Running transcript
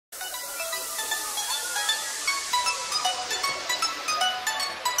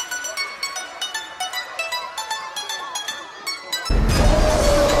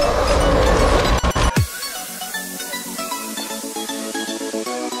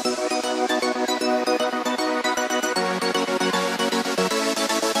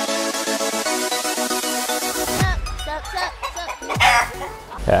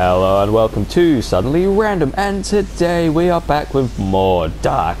Hello and welcome to Suddenly Random, and today we are back with more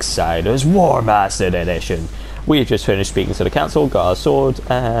Darksiders War Mastered Edition. We've just finished speaking to the council, got our sword,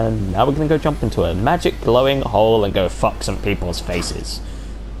 and now we're going to go jump into a magic glowing hole and go fuck some people's faces.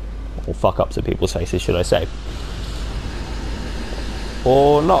 Or fuck up some people's faces, should I say.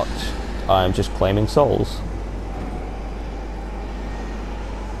 Or not. I'm just claiming souls.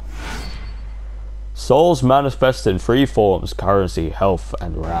 Souls manifest in three forms: currency, health,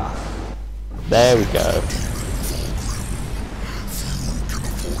 and wrath. There we go.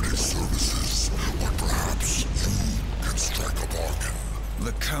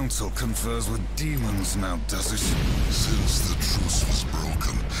 The council confers with demons now, does it? Since the truce was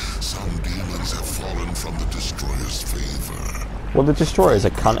broken, some demons have fallen from the Destroyer's favor. Well, the Destroyer's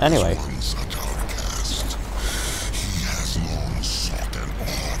a cunt anyway. Once an outcast, he has long sought an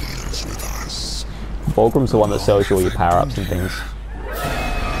audience with us. Fulgrim's the one that sells you all your power-ups and things.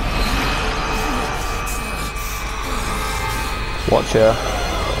 Watcher.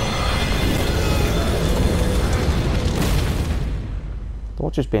 The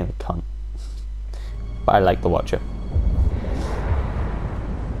Watcher's being a cunt. But I like the Watcher.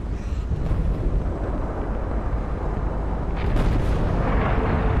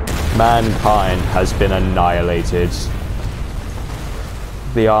 Mankind has been annihilated.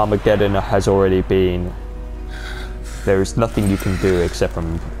 The Armageddon has already been. There is nothing you can do except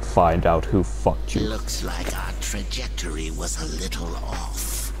from find out who fucked you. Looks like our trajectory was a little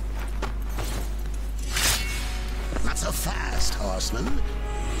off. Not so fast, horseman.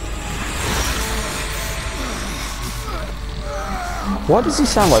 Why does he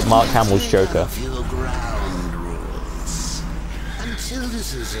sound like Mark Hamill's Joker? Ground rules. Until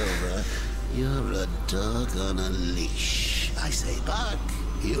this is over, you're a dog on a leash. I say bark,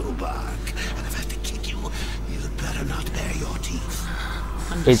 you bark. And if I have to kick you, you'd better not bare your teeth.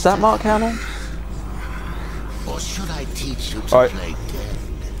 Understand? Is that Mark Hamill? Or should I teach you to Alright. play dead?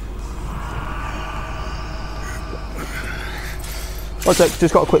 One sec,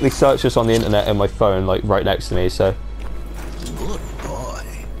 just got to quickly search this on the internet in my phone, like right next to me, so. Good boy.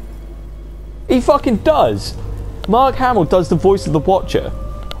 He fucking does! Mark Hamill does the voice of the Watcher.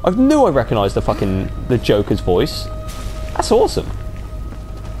 I knew I recognised the Joker's voice. That's awesome.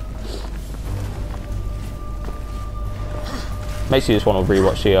 Makes you just want to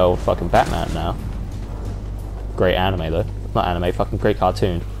rewatch the old fucking Batman now. Great anime though. Not anime, fucking great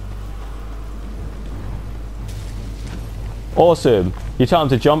cartoon. Awesome! You tell him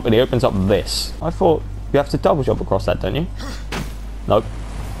to jump and he opens up this. I thought you have to double jump across that, don't you? Nope.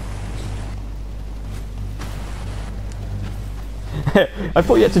 I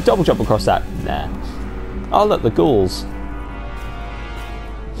thought you had to double jump across that. Nah. Oh look, the ghouls.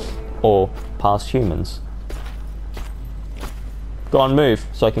 Or past humans. Go on, move,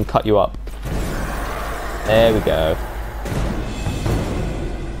 so I can cut you up. There we go.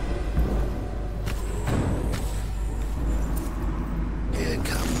 Here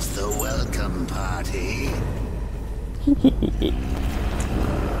comes the welcome party.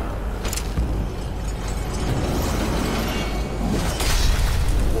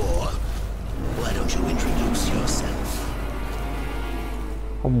 War, why don't you introduce yourself?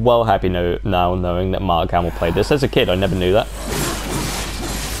 I'm well happy now knowing that Mark Hamill played this. As a kid, I never knew that.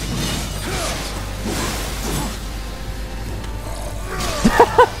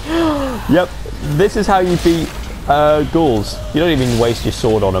 Yep, this is how you beat ghouls. You don't even waste your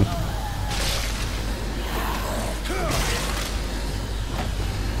sword on them.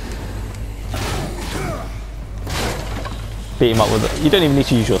 Beat him up with it. You don't even need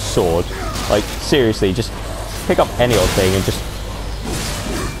to use your sword. Like, seriously, just pick up any old thing and just...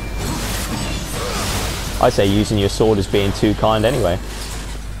 I say using your sword is being too kind anyway.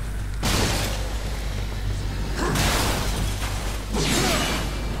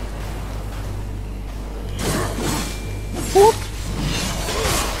 Whoop.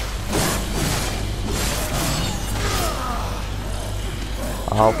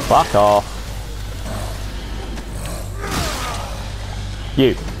 Oh, fuck off.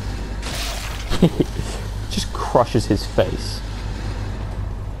 You. Just crushes his face.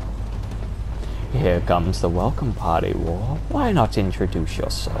 Here comes the welcome party, War. Why not introduce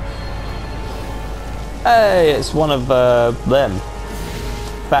yourself? Hey, it's one of them.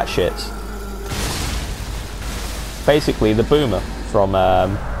 Fat shits. Basically the boomer from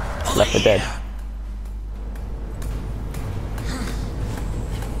Left 4 Dead.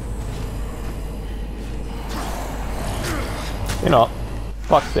 You're not.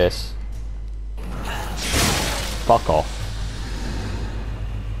 Fuck this. Fuck off.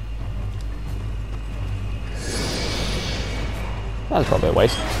 That's probably a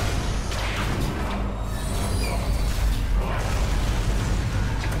waste.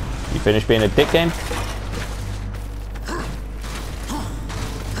 You finished being a dick, game?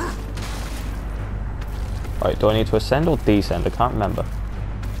 Right, do I need to ascend or descend? I can't remember.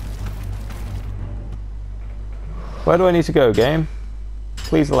 Where do I need to go, game?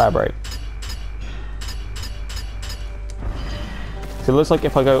 Please elaborate. So it looks like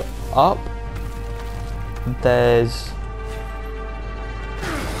if I go up, there's...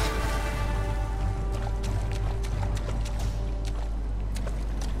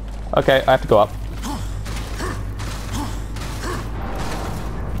 Okay, I have to go up.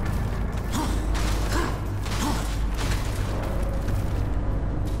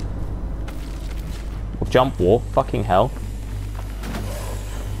 Jump wall, fucking hell.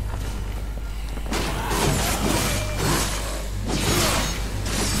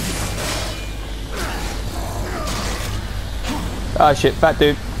 Ah shit, fat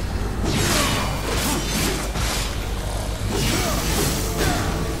dude.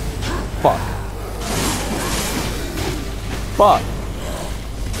 Fuck. Fuck.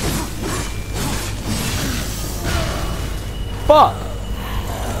 Fuck.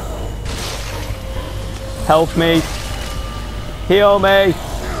 Help me. Heal me.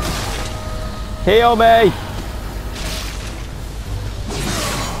 Heal me.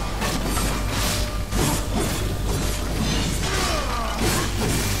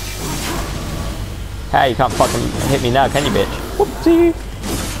 Hey, you can't fucking hit me now, can you, bitch? Whoopsie.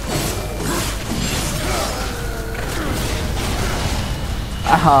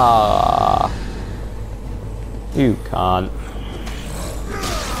 Aha. You can't.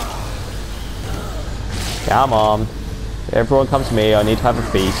 Come on. Everyone come to me, I need to have a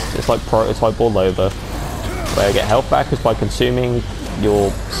feast. It's like Prototype all over. The way I get health back is by consuming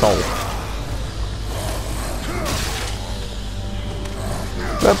your soul.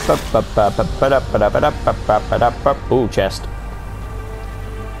 Ooh, chest.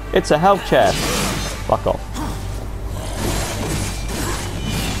 It's a health chest. Fuck off.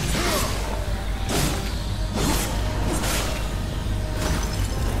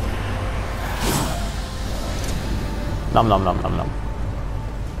 Nom nom nom nom nom.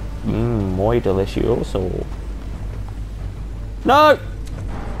 Muy delicioso. No!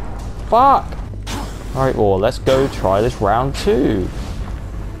 Fuck! Alright, well, let's go try this round 2.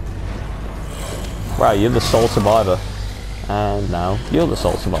 Wow, you're the sole survivor. And now, you're the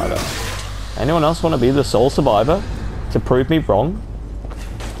sole survivor. Anyone else want to be the sole survivor? To prove me wrong?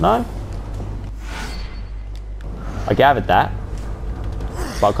 No? I gathered that.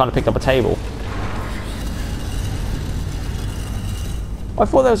 But I kind of picked up a table. I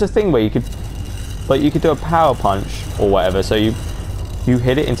thought there was a thing where you could, like, you could do a power punch or whatever. So you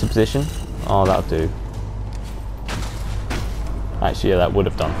hit it into position. Oh, that'll do. Actually, yeah, that would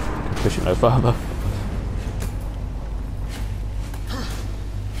have done. Push it no further.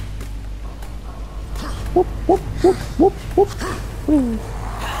 Whoop, whoop, whoop, whoop, whoop.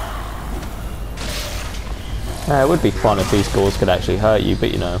 It would be fun if these scores could actually hurt you,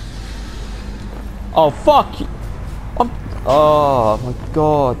 but you know. Oh, fuck you. Oh my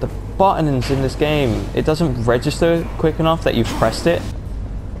god, the buttons in this game, it doesn't register quick enough that you've pressed it.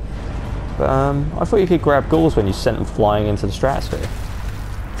 But I thought you could grab ghouls when you sent them flying into the stratosphere.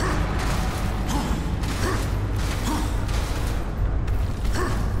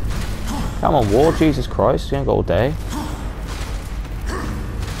 Come on, war, Jesus Christ, you ain't got all day.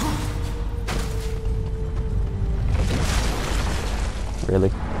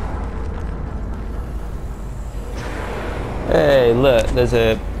 Really? Hey, look, there's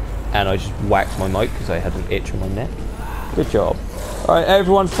a... And I just whacked my mic because I had an itch on my neck. Good job. Alright,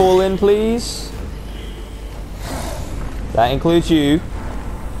 everyone fall in, please. That includes you.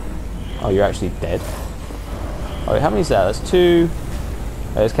 Oh, you're actually dead. Alright, how many is that? That's 2.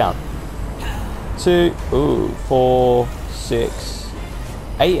 Let's count. 2, 4, 6,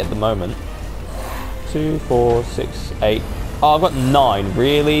 8 at the moment. 2, 4, 6, 8. Oh, I've got 9,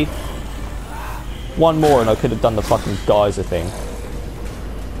 really? One more and I could have done the fucking geyser thing.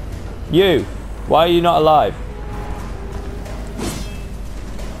 You! Why are you not alive?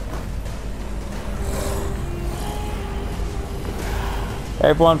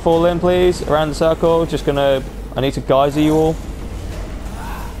 Everyone fall in, please. Around the circle. Just gonna... I need to geyser you all.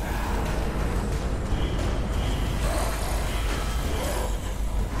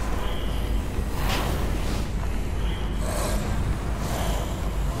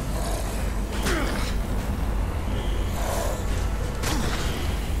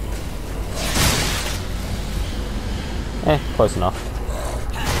 Close enough.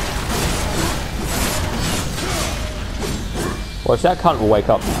 Watch, that cunt will wake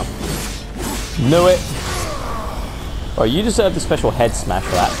up now. Knew it. Oh, you deserve the special head smash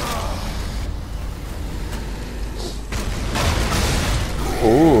for that.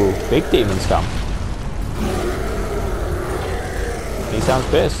 Ooh, big demons come. He sounds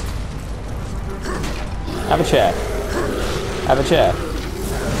pissed. Have a chair. Have a chair.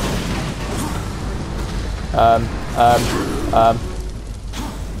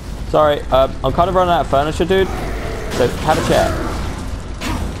 Sorry, I'm kind of running out of furniture, dude. So, have a chair.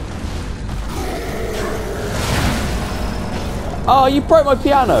 Oh, you broke my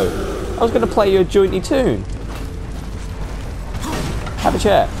piano. I was going to play you a jointy tune. Have a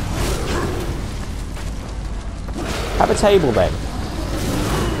chair. Have a table then.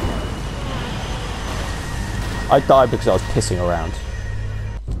 I died because I was pissing around.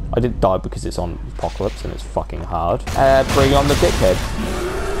 I didn't die because it's on Apocalypse and it's fucking hard. Bring on the dickhead.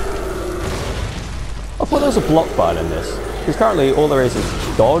 I thought there was a block button in this. Because currently all there is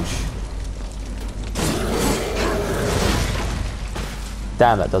dodge.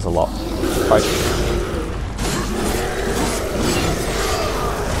 Damn, that does a lot. Right.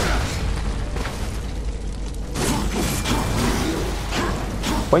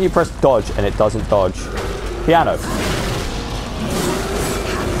 When you press dodge and it doesn't dodge. Piano.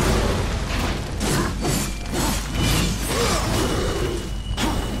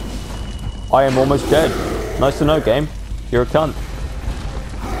 I am almost dead. Nice to know, game. You're a cunt.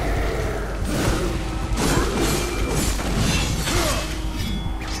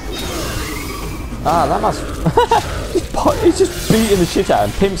 Ah, that must... He's just beating the shit out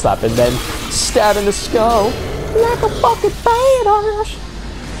of him, pimp slap, and then stabbing the skull like a fucking badass.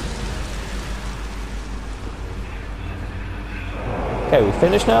 Okay, we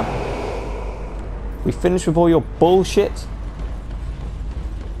finished now? We finished with all your bullshit?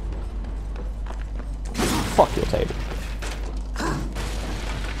 Fuck your table.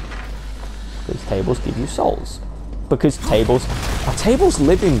 Because tables give you souls. Because tables... Are tables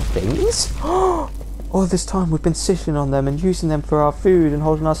living things? All this time we've been sitting on them and using them for our food and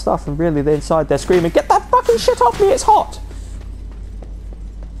holding our stuff, and really they're inside, they're screaming, "Get that fucking shit off me, it's hot!"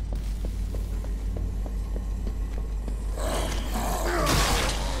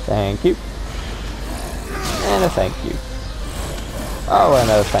 Thank you. And a thank you. Oh, and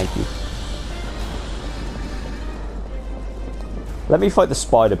a thank you. Let me fight the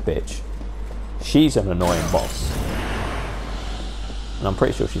spider bitch. She's an annoying boss. And I'm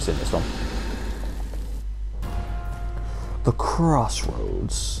pretty sure she's in this one. The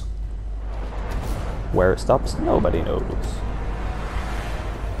crossroads. Where it stops, nobody knows.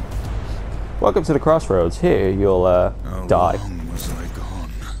 Welcome to the crossroads. Here, you'll, die. How long was I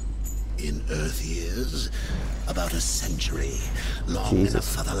gone? In Earth years, about a century. Long Jesus. enough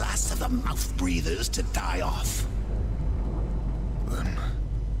for the last of the mouth breathers to die off. Then,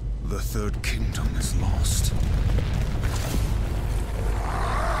 the Third Kingdom is lost.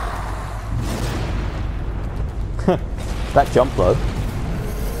 That jump though.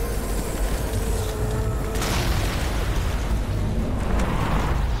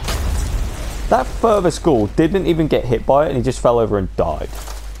 That further skull didn't even get hit by it and he just fell over and died.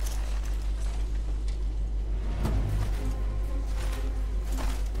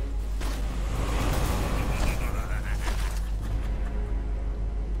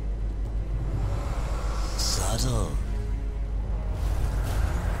 Subtle.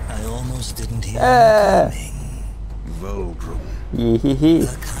 I almost didn't hear you coming. Vulgrim. Yee-hee-hee.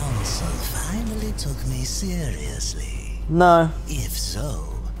 The council finally took me seriously. No. If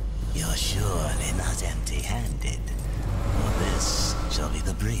so, you're surely not empty-handed. For this shall be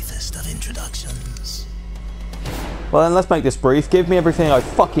the briefest of introductions. Well then, let's make this brief. Give me everything I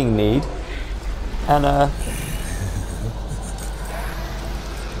fucking need. And,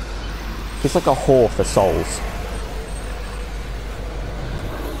 it's like a whore for souls.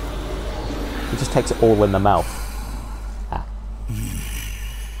 He just takes it all in the mouth. Ah.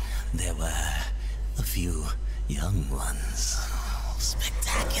 There were a few young ones.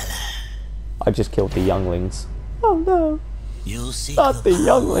 Spectacular. I just killed the younglings. Oh no. You'll seek Not the power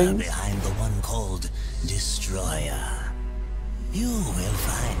younglings. behind the one called Destroyer. You will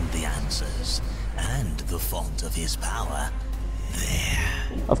find the answers and the font of his power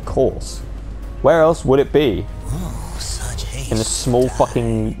there. Of course. Where else would it be? Oh, such haste. In a small to die.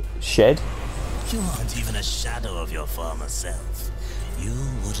 fucking shed? You aren't even a shadow of your former self. You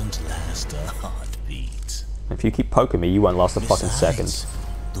wouldn't last a heartbeat. If you keep poking me, you won't last a fucking second. Besides,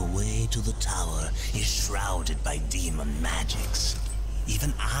 the way to the tower is shrouded by demon magics.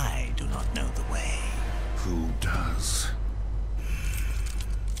 Even I do not know the way. Who does?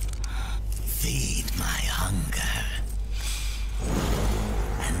 Feed my hunger.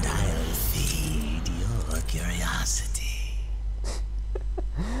 curiosity.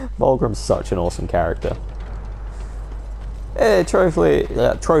 Volgrim's such an awesome character. Hey,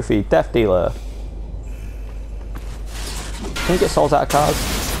 trophy, death dealer. Can you get souls out of cars?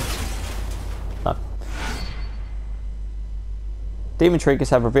 No. Demon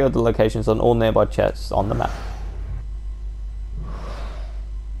trinkets have revealed the locations on all nearby chests on the map.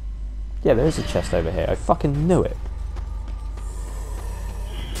 Yeah, there is a chest over here. I fucking knew it.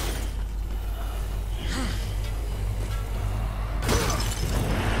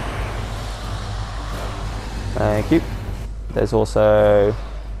 Thank you. There's also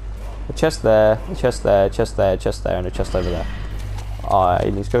a chest there, a chest there, a chest there, a chest there, and a chest over there. I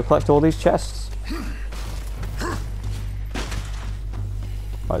need to go collect all these chests.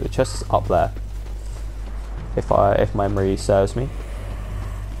 Right, the chest is up there. If memory serves me.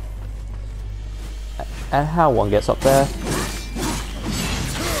 And how one gets up there,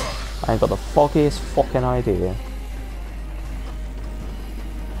 I ain't got the foggiest fucking idea.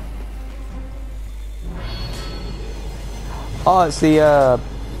 Oh, it's the,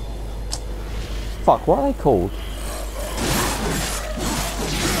 fuck, what are they called?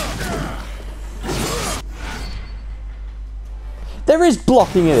 There is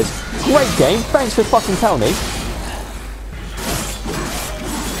blocking in this. Great game, thanks for fucking telling me.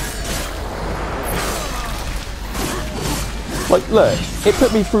 Like, look, it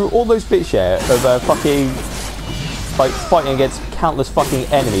put me through all those bits, yeah, of fucking, like, fighting against countless fucking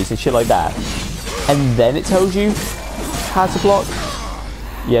enemies and shit like that. And then it tells you how to block.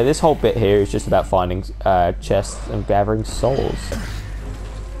 Yeah, this whole bit here is just about finding chests and gathering souls.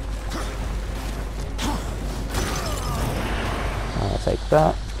 I'll take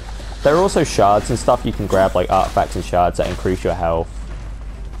that. There are also shards and stuff you can grab, like artifacts and shards that increase your health,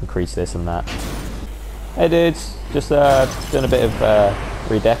 increase this and that. Hey dudes, just doing a bit of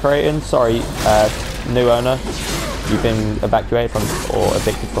redecorating. Sorry, new owner, you've been evacuated from, or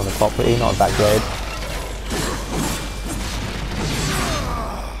evicted from the property, not evacuated.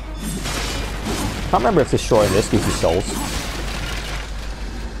 Can't remember if destroying this gives you souls.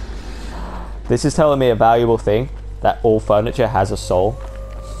 This is telling me a valuable thing, that all furniture has a soul.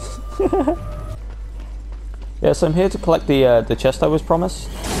 Yeah, so I'm here to collect the chest I was promised.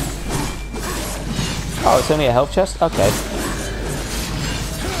 Oh, it's only a health chest? Okay.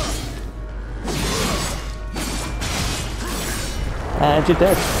 And you're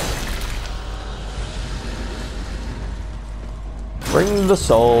dead. Bring the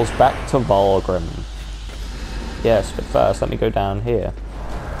souls back to Volgrim. Yes, but first let me go down here.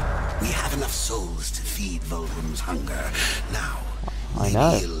 We have enough souls to feed Volgrim's hunger. Now, I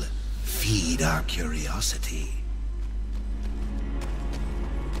know. we'll feed our curiosity.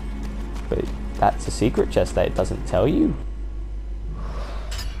 But that's a secret chest that it doesn't tell you.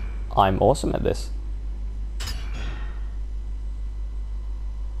 I'm awesome at this.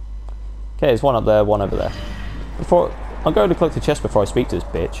 Okay, there's one up there, one over there. I'll go to collect the chest before I speak to this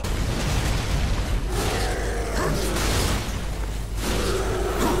bitch.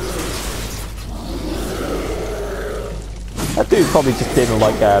 That dude probably just didn't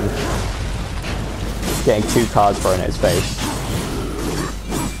like getting 2 cards thrown at his face.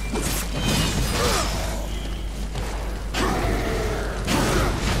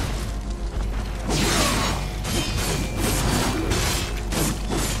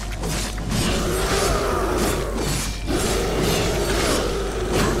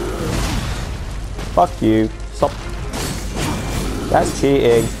 Fuck you. Stop. That's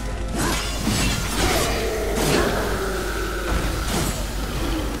cheating.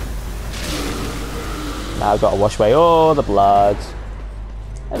 Now I've got to wash away all the blood.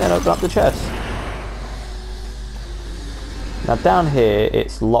 And then open up the chest. Now down here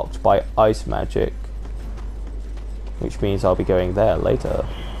it's locked by ice magic, which means I'll be going there later.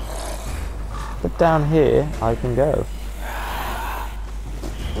 But down here I can go.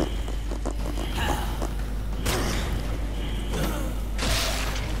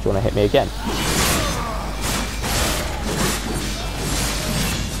 Do you want to hit me again?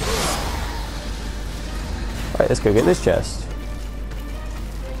 Right, let's go get this chest.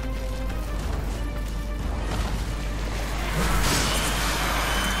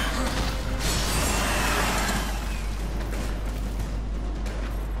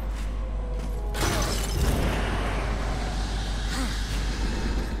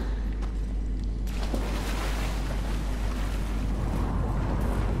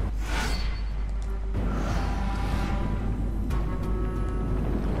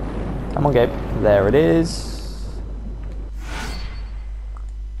 Come on, Gabe. There it is.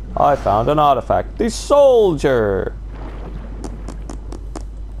 I found an artifact. The soldier!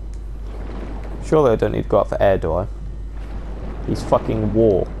 Surely I don't need to go out for air, do I? He's fucking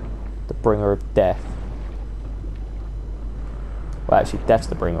war. The bringer of death. Well, actually, death's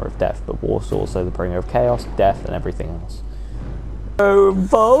the bringer of death, but war's also the bringer of chaos, death, and everything else. Oh,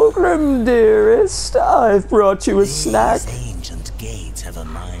 Volgrim, dearest, I've brought you a snack. These ancient gates have a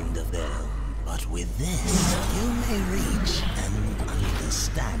mind of their own, but with this, you may reach an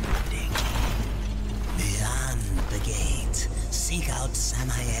understanding. Beyond the gate, seek out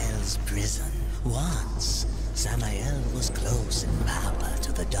Samael's prison. Once, Samael was close in power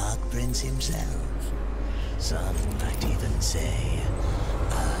to the Dark Prince himself. Some might even say,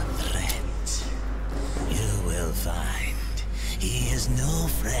 a threat. You will find he is no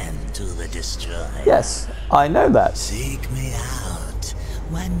friend to the Destroyer. Yes, I know that. Seek me out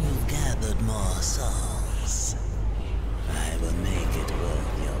when you've gathered more souls. I will make it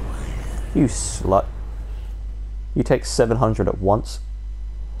worth your while. You slut. You take 700 at once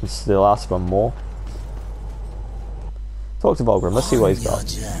and still ask for more. Talk to Volgrim, let's see what he's got. On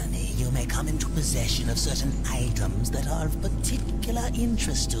your journey, you may come into possession of certain items that are of particular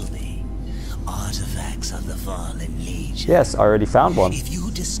interest to me. Artifacts of the Fallen Legion. Yes, I already found one. If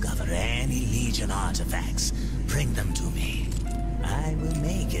you discover any Legion artifacts, bring them to me. I will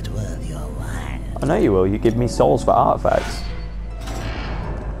make it worth your while. I know you will, you give me souls for artifacts.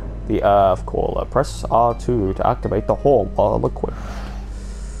 The Earth Caller. Press R2 to activate the home while equipped.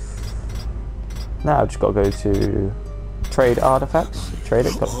 Now I've just got to go to trade artifacts. Trade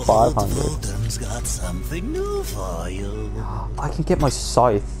it, got 500. Volgrim's got something new for you. I can get my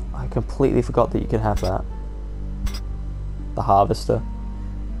scythe. I completely forgot that you can have that. The harvester.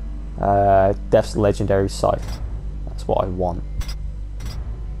 Death's legendary scythe. That's what I want.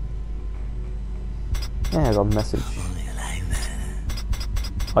 Yeah, I got a message.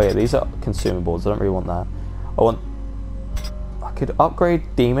 Oh yeah, these are consumables. I don't really want that. I could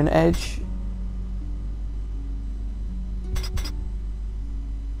upgrade Demon Edge.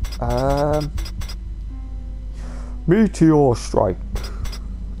 Meteor Strike.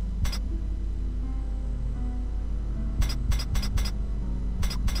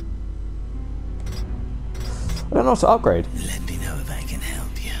 I don't know what to upgrade. Let me know if I can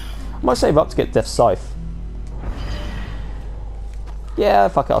help you. I might save up to get Death Scythe. Yeah,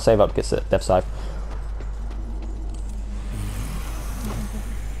 fuck it, I'll save up to get Death Scythe.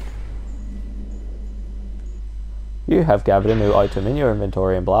 You have gathered a new item in your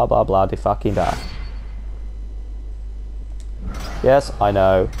inventory and blah blah blah de fucking da. Yes, I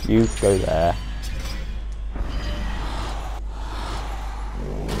know. You go there.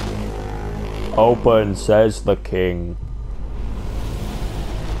 Open, says the king.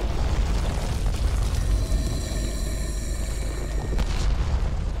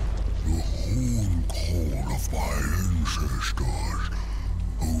 Of my ancestors,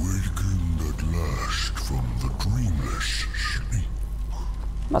 awakened at last from the dreamless sleep.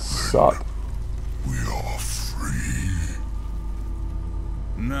 Must suck. We are free.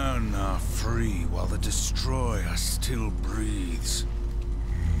 No, free while the Destroyer still breathes.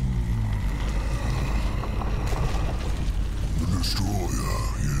 The Destroyer,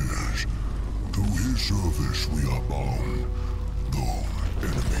 yes. To his service we are bound, though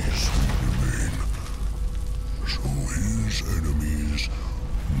enemies we remain. So his enemies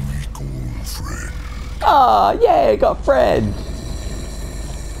we call friends. Ah, yeah, got a friend.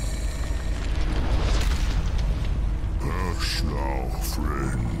 Pass now,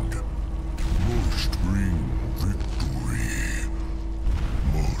 friend. Must bring victory.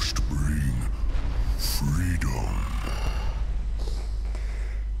 Must bring freedom.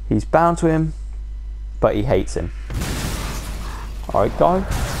 He's bound to him, but he hates him. Alright, guy.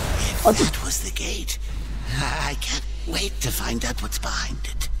 That was the gate. I can't wait to find out what's behind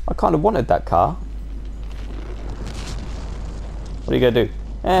it. I kind of wanted that car. What are you gonna do?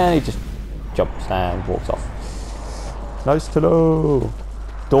 And he just jumps and walks off. Nice to know.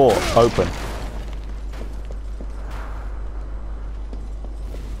 Door open.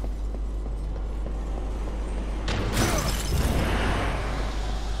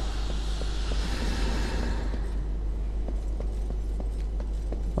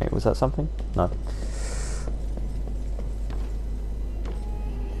 Wait, was that something? No.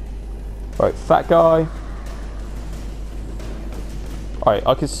 Right, fat guy. Alright,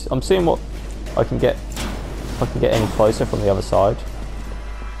 I'm seeing what I can get. If I can get any closer from the other side.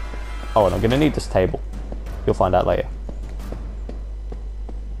 Oh, and I'm gonna need this table. You'll find out later.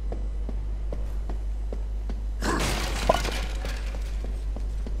 Fuck.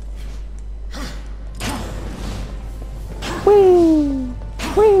 Whee!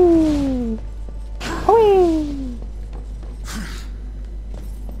 Whee! Whee!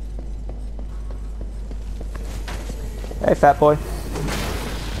 fat boy.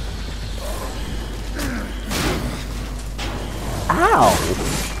 Ow!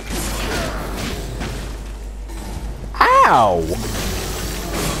 Ow!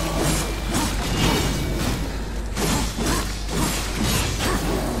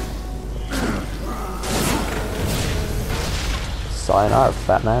 Sayonara,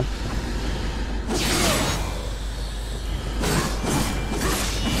 fat man.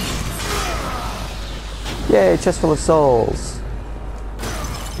 Yay, chest full of souls.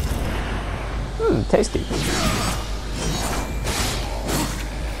 Tasty.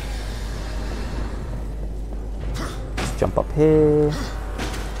 Let's jump up here.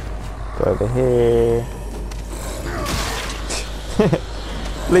 Go over here.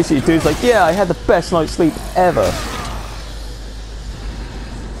 Literally, dude's like, yeah, I had the best night's sleep ever.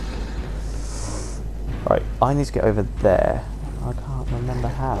 Right, I need to get over there. I can't remember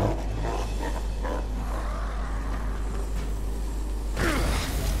how.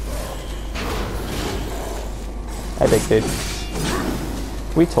 Hey, big dude.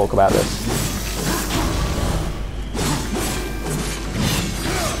 We talk about this.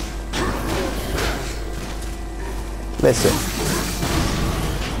 Listen.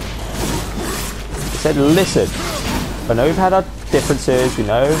 I said listen. I know we've had our differences, we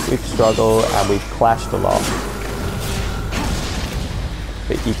know we've struggled and we've clashed a lot.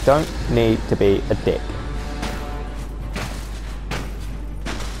 But you don't need to be a dick.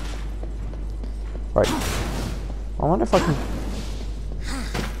 Right. I wonder if I can...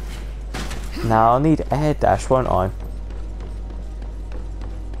 Now I'll need air dash, won't I?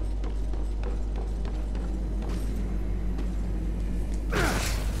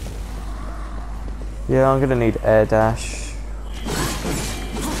 Yeah, I'm gonna need air dash.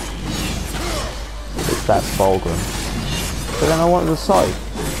 If that's Fulgrim. But then I want the scythe.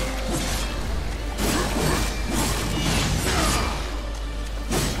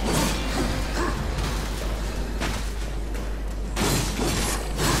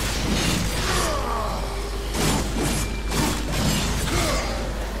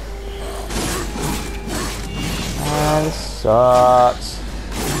 This sucks.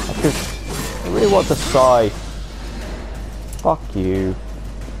 I really want the scythe. Fuck you.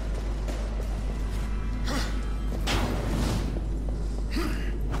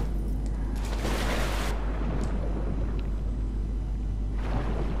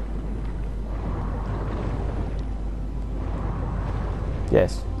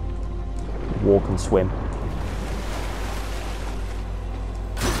 Yes. Walk and swim.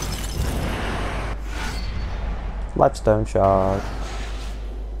 Lifestone shard.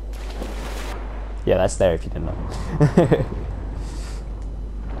 Yeah, that's there if you didn't know.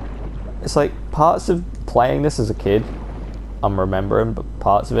 It's like parts of playing this as a kid I'm remembering, but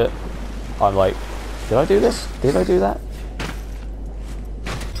parts of it I'm like, did I do this? Did I do that?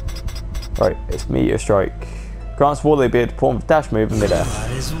 Right, it's Meteor Strike. Grants Warley ability to perform a dash move in midair.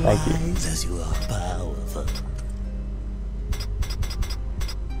 Thank you.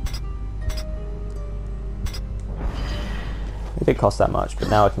 It didn't cost that much, but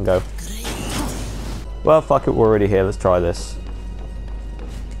now I can go. Well, fuck it, we're already here, let's try this.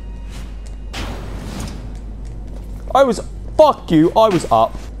 Fuck you, I was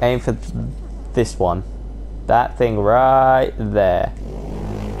up. Aim for this one. That thing right there.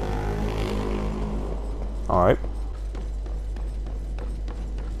 Alright.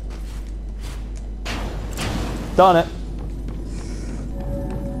 Done it.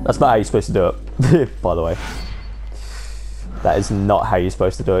 That's not how you're supposed to do it, by the way. That is not how you're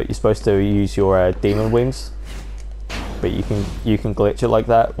supposed to do it. You're supposed to use your demon wings, but you can glitch it like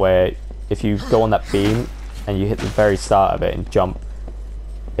that, where if you go on that beam and you hit the very start of it and jump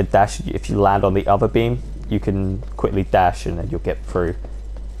and dash, if you land on the other beam, you can quickly dash and then you'll get through.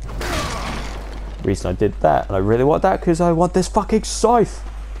 The reason I did that, and I really want that, because I want this fucking scythe.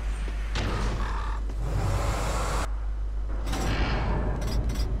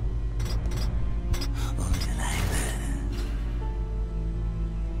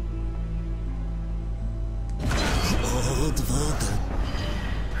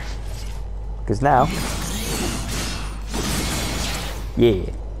 Because now, yeah.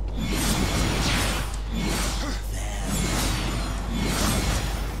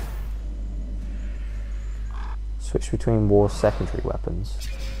 Switch between war secondary weapons.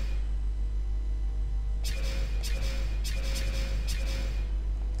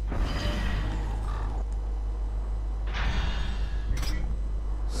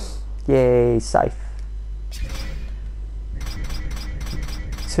 Yay, scythe.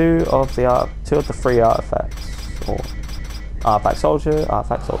 Two of the three artifacts, or artifact soldier,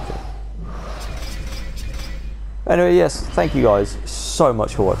 artifact soldier. Anyway, yes, thank you guys so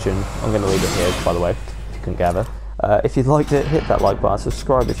much for watching. I'm going to leave it here, by the way, if you couldn't gather. If you liked it, hit that like button,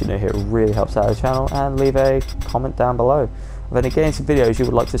 subscribe if you're new here, it really helps out the channel, and leave a comment down below of any games and videos you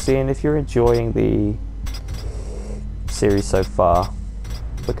would like to see, and if you're enjoying the series so far,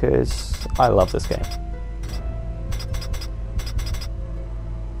 because I love this game.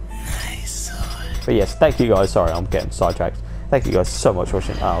 Nice. But yes, thank you guys. Sorry, I'm getting sidetracked. Thank you guys so much for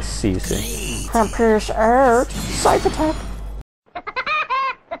watching. I'll see you soon. Peace out. Scythe attack.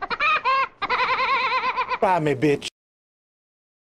 Buy me, bitch.